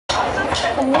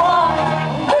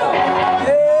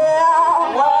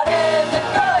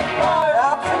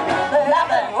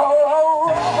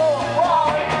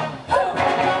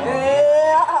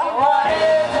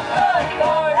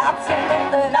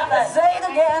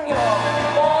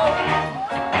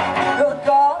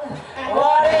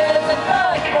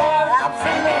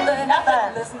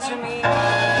Listen to me.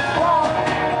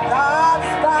 God's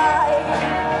spy.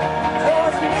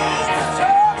 Those needs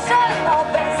destruction of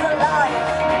this life.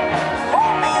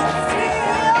 Only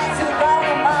steals to run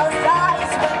in my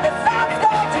size when the sons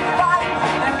go to fight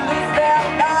and lose their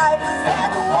lives.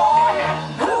 And war.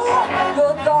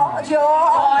 Good God,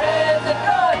 what is it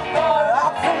good for?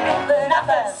 Absolutely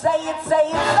nothing. Say it, say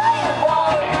it, say it.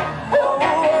 War.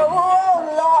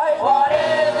 Lord, what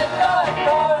is it good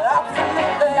for?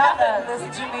 Absolutely nothing.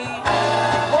 Listen to me.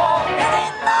 It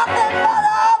ain't nothing but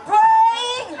a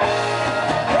break.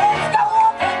 Let's go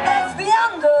on, but that's the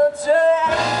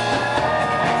undertake.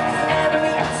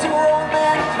 Slavery to all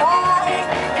mankind.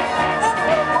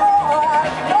 The war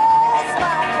knows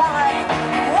my mind.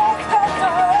 Won't go to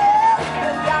rest.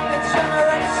 The younger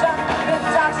generation,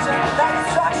 destruction,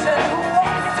 destruction. Who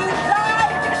wants to die?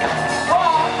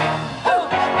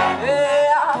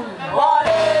 Yeah. What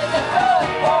is it good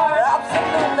for?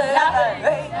 Absolutely nothing.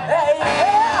 Hey, hey,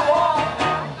 yeah.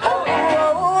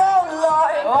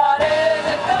 Lord, what is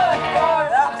it good for?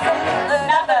 Absolutely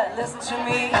nothing. Listen to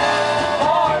me.